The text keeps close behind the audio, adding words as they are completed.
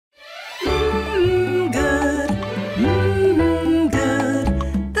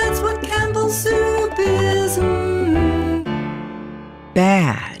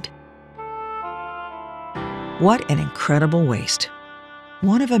What an incredible waste.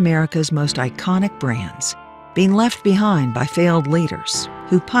 One of America's most iconic brands being left behind by failed leaders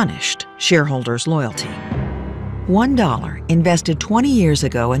who punished shareholders' loyalty. $1 invested 20 years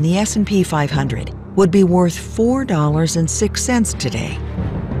ago in the S&P 500 would be worth $4.06 today.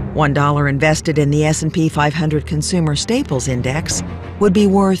 $1 invested in the S&P 500 Consumer Staples Index would be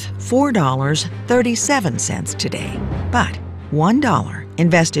worth $4.37 today. But $1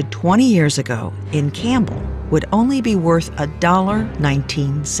 invested 20 years ago in Campbell would only be worth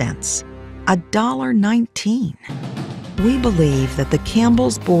 $1.19. $1.19. We believe that the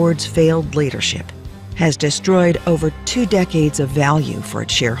Campbell's board's failed leadership has destroyed over 2 decades of value for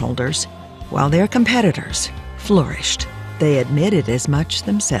its shareholders, while their competitors flourished. They admitted as much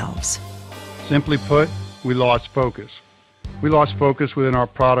themselves. Simply put, we lost focus. We lost focus within our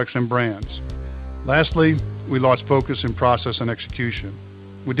products and brands. Lastly, we lost focus in process and execution.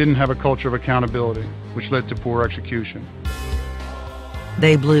 We didn't have a culture of accountability, which led to poor execution.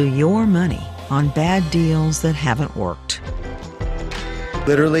 They blew your money on bad deals that haven't worked.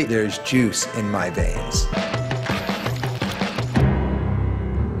 Literally, there's juice in my veins.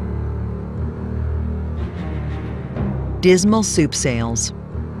 Dismal soup sales.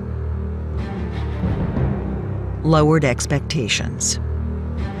 Lowered expectations.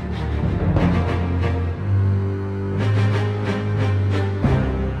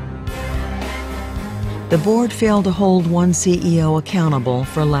 The board failed to hold one CEO accountable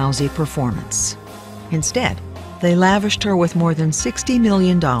for lousy performance. Instead, they lavished her with more than $60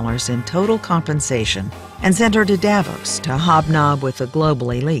 million in total compensation and sent her to Davos to hobnob with the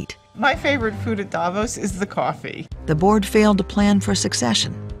global elite. My favorite food at Davos is the coffee. The board failed to plan for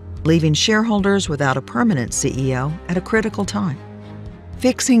succession, leaving shareholders without a permanent CEO at a critical time.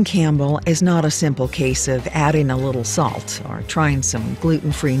 Fixing Campbell is not a simple case of adding a little salt or trying some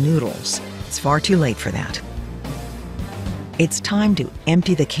gluten-free noodles. It's far too late for that. It's time to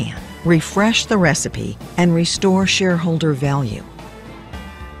empty the can, refresh the recipe, and restore shareholder value.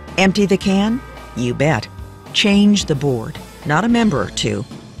 Empty the can? You bet. Change the board, not a member or two.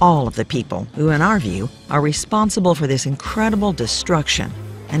 All of the people who, in our view, are responsible for this incredible destruction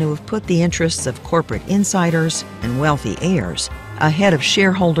and who have put the interests of corporate insiders and wealthy heirs ahead of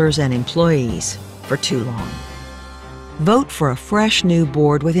shareholders and employees for too long. Vote for a fresh new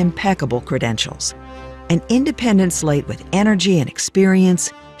board with impeccable credentials, an independent slate with energy and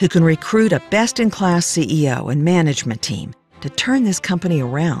experience who can recruit a best-in-class CEO and management team to turn this company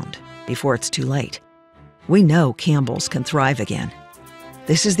around before it's too late. We know Campbell's can thrive again.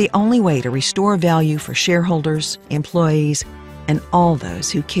 This is the only way to restore value for shareholders, employees, and all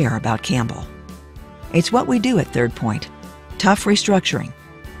those who care about Campbell. It's what we do at Third Point. Tough restructuring.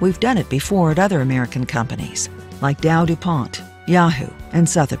 We've done it before at other American companies, like Dow DuPont, Yahoo, and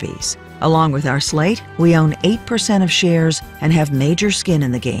Sotheby's. Along with our slate, we own 8% of shares and have major skin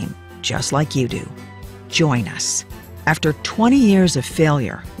in the game, just like you do. Join us. After 20 years of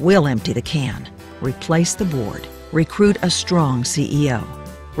failure, we'll empty the can, replace the board, recruit a strong CEO,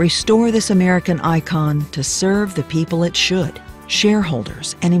 restore this American icon to serve the people it should,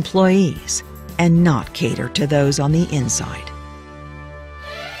 shareholders and employees, and not cater to those on the inside.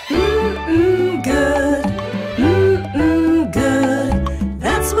 Good.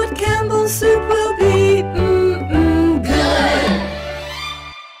 That's what Campbell Soup will